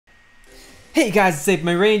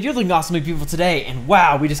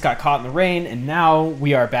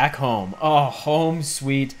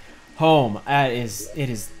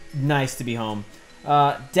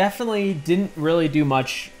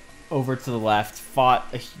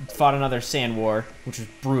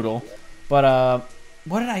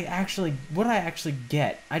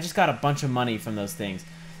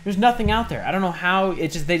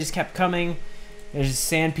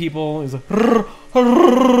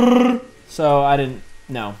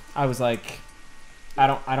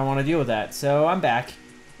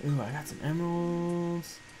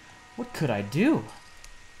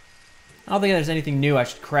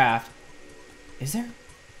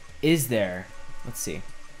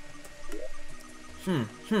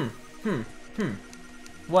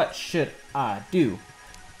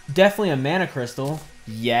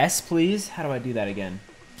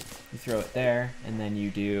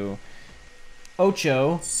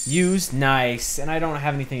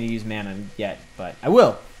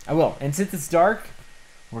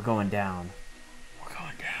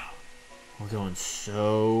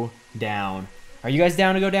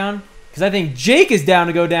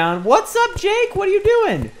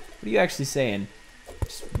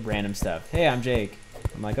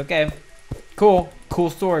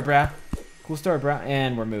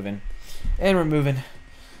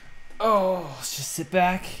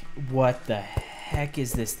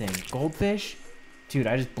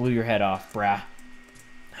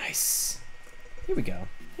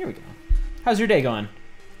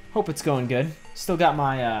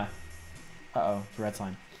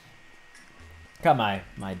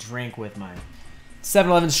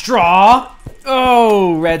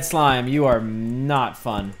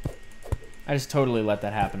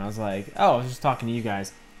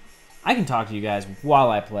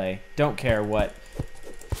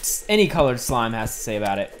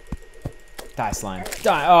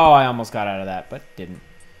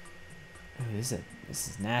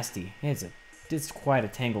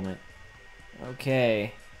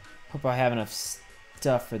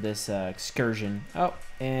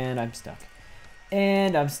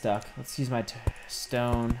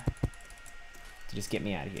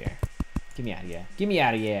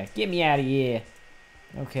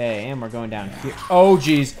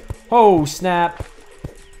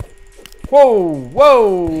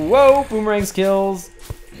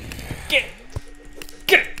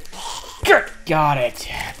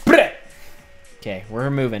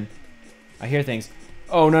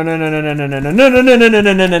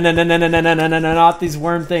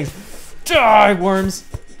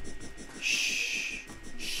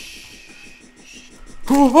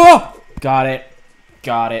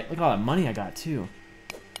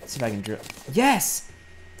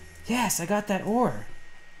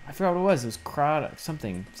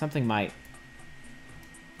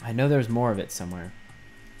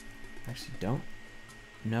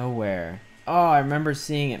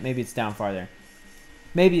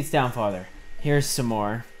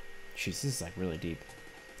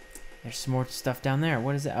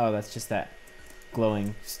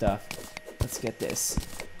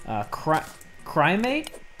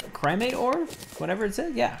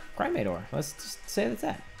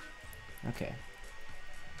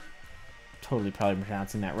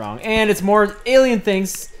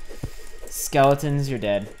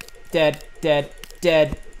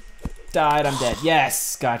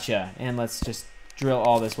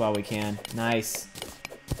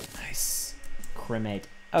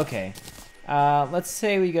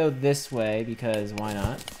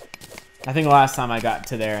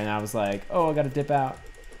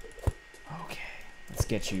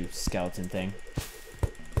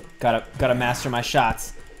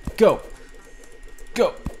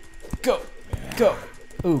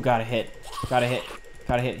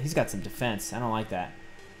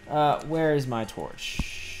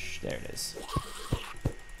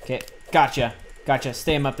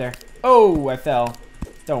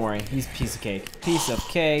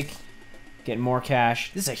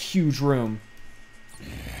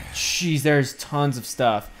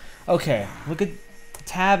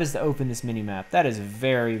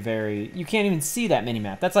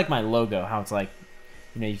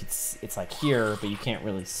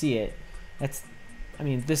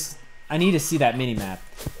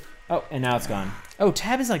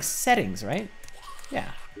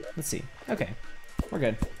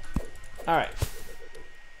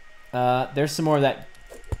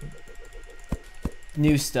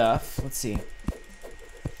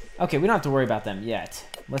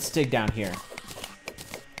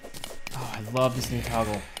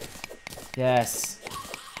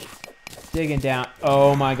Digging down.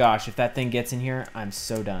 Oh my gosh, if that thing gets in here, I'm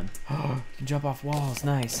so done. You can jump off walls,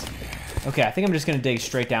 nice. Okay, I think I'm just gonna dig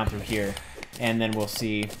straight down through here, and then we'll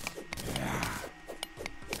see.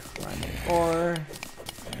 Or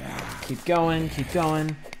keep going, keep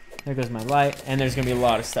going. There goes my light, and there's gonna be a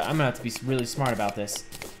lot of stuff. I'm gonna have to be really smart about this.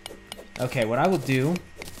 Okay, what I will do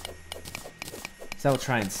is I will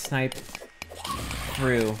try and snipe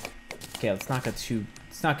through. Okay, let's not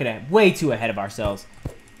get way too ahead of ourselves.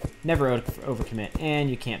 Never overcommit, and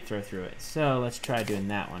you can't throw through it. So let's try doing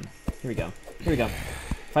that one. Here we go. Here we go.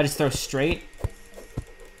 If I just throw straight,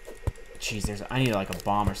 jeez, I need like a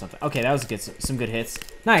bomb or something. Okay, that was some good hits.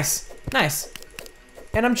 Nice, nice.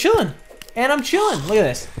 And I'm chilling. And I'm chilling. Look at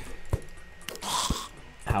this.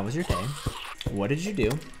 How was your day? What did you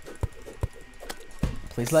do?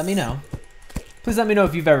 Please let me know. Please let me know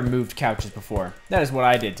if you've ever moved couches before. That is what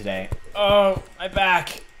I did today. Oh, my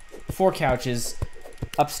back. 4 couches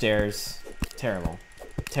upstairs. Terrible.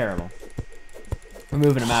 Terrible. We're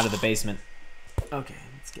moving them out of the basement. Okay,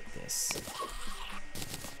 let's get this.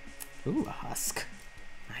 Ooh, a husk.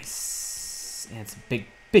 Nice. And some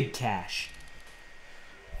big cash.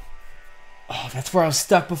 Oh, that's where I was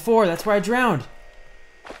stuck before. That's where I drowned.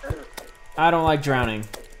 I don't like drowning.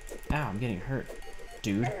 Ow, I'm getting hurt.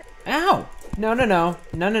 Dude. Ow! No, no, no.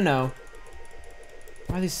 No, no, no.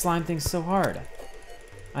 Why are these slime things so hard?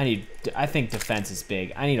 I think defense is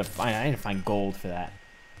big. I need to find gold for that.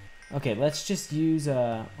 Okay, let's just use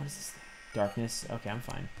what is this? Darkness. Okay, I'm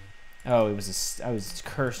fine. Oh, I was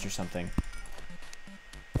cursed or something.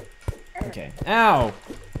 Okay. Ow!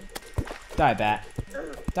 Die, bat.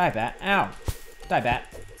 Die, bat. Ow! Die,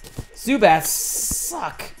 bat. Zubats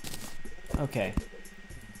suck. Okay.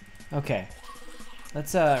 Okay.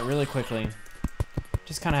 Let's really quickly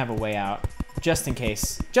just kind of have a way out. Just in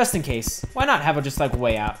case. Just in case. Why not have a just like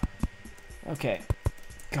way out? Okay.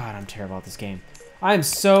 God, I'm terrible at this game. I am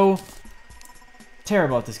so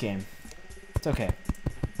terrible at this game. It's okay.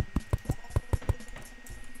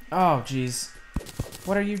 Oh, jeez.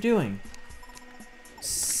 What are you doing?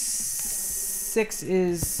 6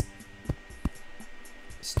 is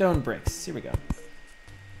stone bricks. Here we go.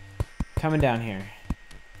 Coming down here.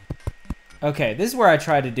 Okay, this is where I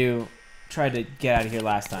tried to get out of here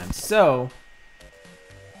last time. So,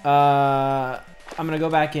 I'm gonna go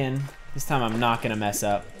back in. This time I'm not gonna mess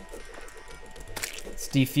up. Let's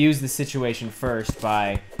defuse the situation first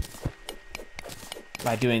by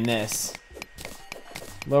doing this.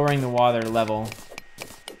 Lowering the water level.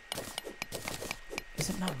 Is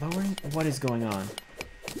it not lowering? What is going on?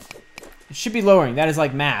 It should be lowering. That is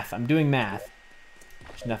like math. I'm doing math.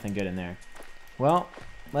 There's nothing good in there. Well,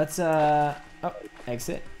 let's oh,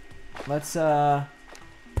 exit. Let's do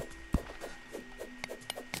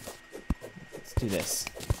this.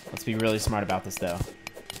 Let's be really smart about this though.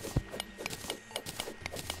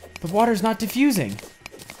 The water's not diffusing.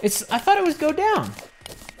 I thought it would go down.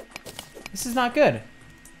 This is not good.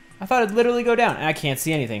 I thought it'd literally go down and I can't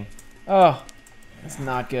see anything. Oh, that's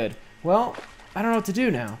not good. Well, I don't know what to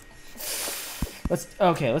do now.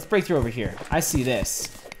 Let's break through over here. I see this.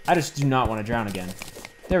 I just do not want to drown again.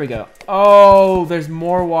 There we go. Oh, there's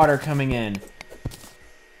more water coming in.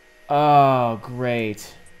 Oh,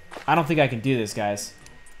 great. I don't think I can do this, guys.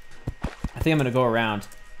 I think I'm going to go around.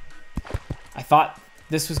 I thought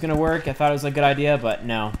this was going to work. I thought it was a good idea, but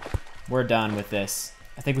no. We're done with this.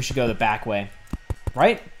 I think we should go the back way.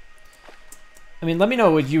 Right? I mean, let me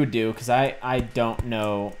know what you would do, because I don't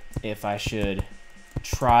know if I should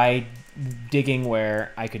try digging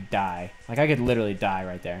where I could die. Like, I could literally die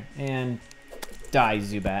right there. And die,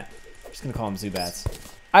 Zubat. I'm just going to call them Zubats.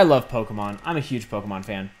 I love Pokemon. I'm a huge Pokemon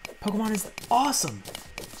fan. Pokemon is awesome.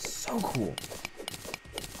 So cool.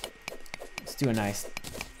 Let's do a nice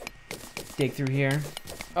dig through here.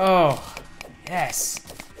 Oh, yes.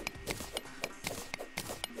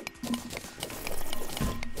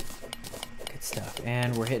 Good stuff.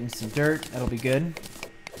 And we're hitting some dirt. That'll be good.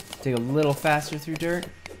 Dig a little faster through dirt.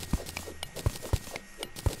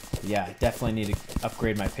 Yeah, I definitely need to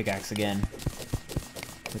upgrade my pickaxe again.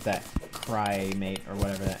 With that Crymate or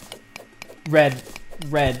whatever that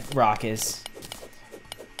red rock is.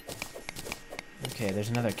 Okay, there's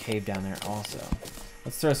another cave down there also.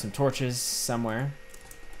 Let's throw some torches somewhere.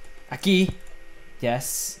 Aquí.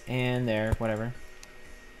 Yes, and there, whatever.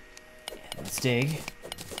 And let's dig.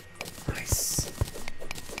 Nice.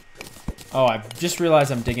 Oh, I've just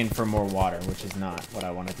realized I'm digging for more water, which is not what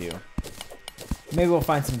I want to do. Maybe we'll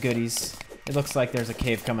find some goodies. It looks like there's a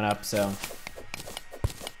cave coming up, so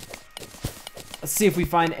let's see if we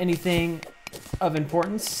find anything of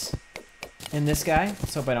importance in this guy.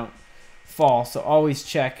 Let's hope I don't fall. So always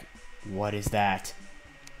check. What is that?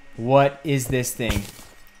 What is this thing?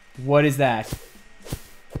 What is that?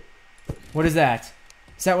 What is that?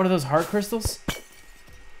 Is that one of those heart crystals?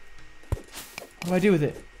 What do I do with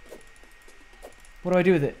it? What do I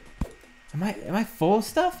do with it? Am I full of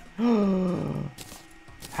stuff?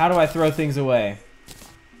 How do I throw things away?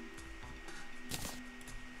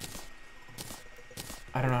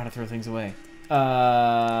 I don't know how to throw things away.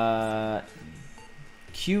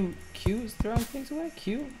 Q is throwing things away?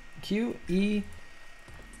 Q, E.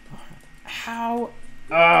 How?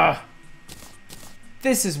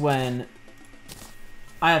 This is when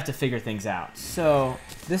I have to figure things out. So,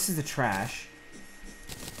 this is the trash.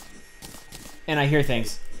 And I hear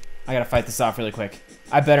things. I gotta fight this off really quick.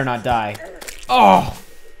 I better not die. Oh!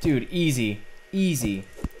 Dude, easy. Easy.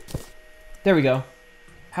 There we go.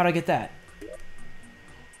 How'd I get that?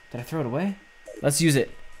 Did I throw it away? Let's use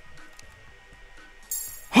it.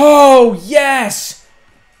 Oh, yes!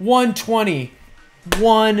 120.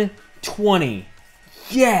 120.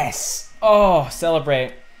 Yes! Oh,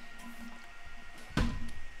 celebrate.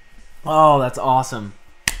 Oh, that's awesome.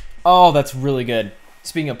 Oh, that's really good.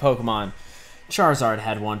 Speaking of Pokemon, Charizard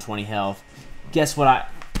had 120 health. Guess what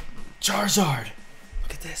Charizard!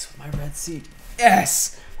 Look at this with my red seat.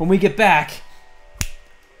 Yes! When we get back,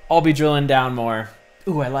 I'll be drilling down more.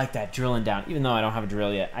 Ooh, I like that, drilling down. Even though I don't have a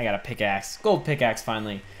drill yet, I got a pickaxe. Gold pickaxe,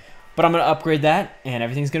 finally. But I'm going to upgrade that, and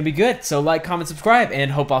everything's going to be good. So like, comment, subscribe, and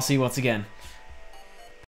hope I'll see you once again.